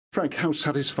Frank, how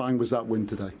satisfying was that win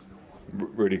today?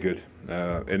 Really good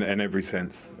in every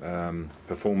sense.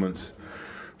 Performance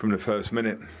from the first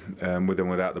minute, with and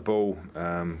without the ball.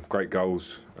 Great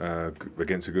goals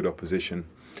against a good opposition.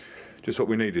 Just what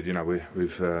we needed. You know,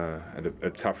 we've had a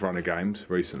tough run of games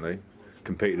recently,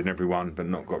 competed in every one, but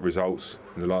not got results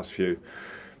in the last few.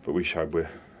 But we showed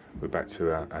we're back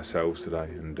to ourselves today,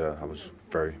 and I was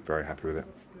very, very happy with it.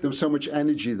 There was so much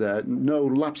energy there, no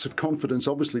lapse of confidence,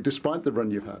 obviously, despite the run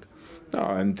you've had. No,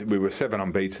 and we were 7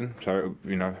 unbeaten, so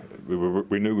you know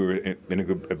we knew we were in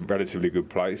a relatively good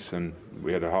place, and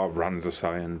we had a hard run, as I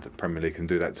say, and the Premier League can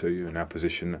do that to you. In our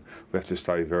position, we have to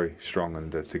stay very strong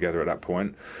and together at that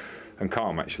point, and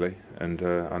calm actually. And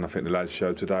I think the lads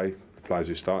showed today, the players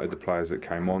who started, the players that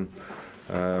came on,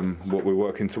 what we're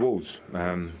working towards.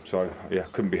 So yeah,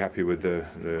 couldn't be happy with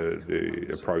the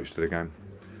approach to the game.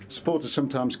 Supporters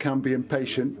sometimes can be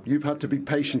impatient. You've had to be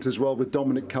patient as well with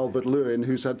Dominic Calvert-Lewin,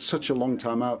 who's had such a long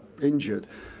time out injured.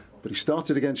 But he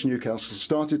started against Newcastle,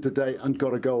 started today and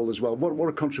got a goal as well. What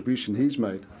a contribution he's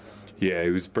made. Yeah,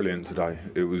 he was brilliant today.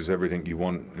 It was everything you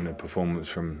want in a performance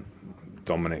from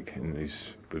Dominic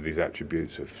with his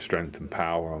attributes of strength and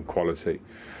power and quality.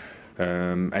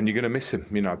 And you're going to miss him.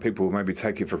 You know, people maybe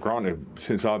take it for granted.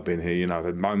 Since I've been here, you know, I've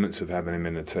had moments of having him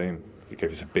in the team. He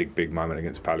gave us a big moment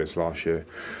against Palace last year.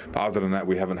 But other than that,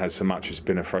 we haven't had so much. It's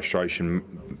been a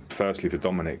frustration, firstly for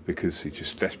Dominic, because he's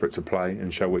just desperate to play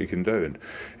and show what he can do. And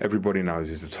everybody knows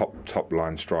he's the top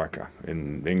line striker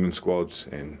in England squads,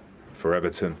 for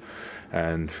Everton,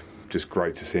 and just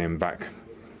great to see him back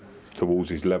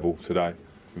towards his level today.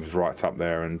 He was right up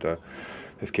there, and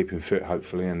let's keep him fit,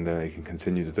 hopefully, and he can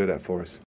continue to do that for us.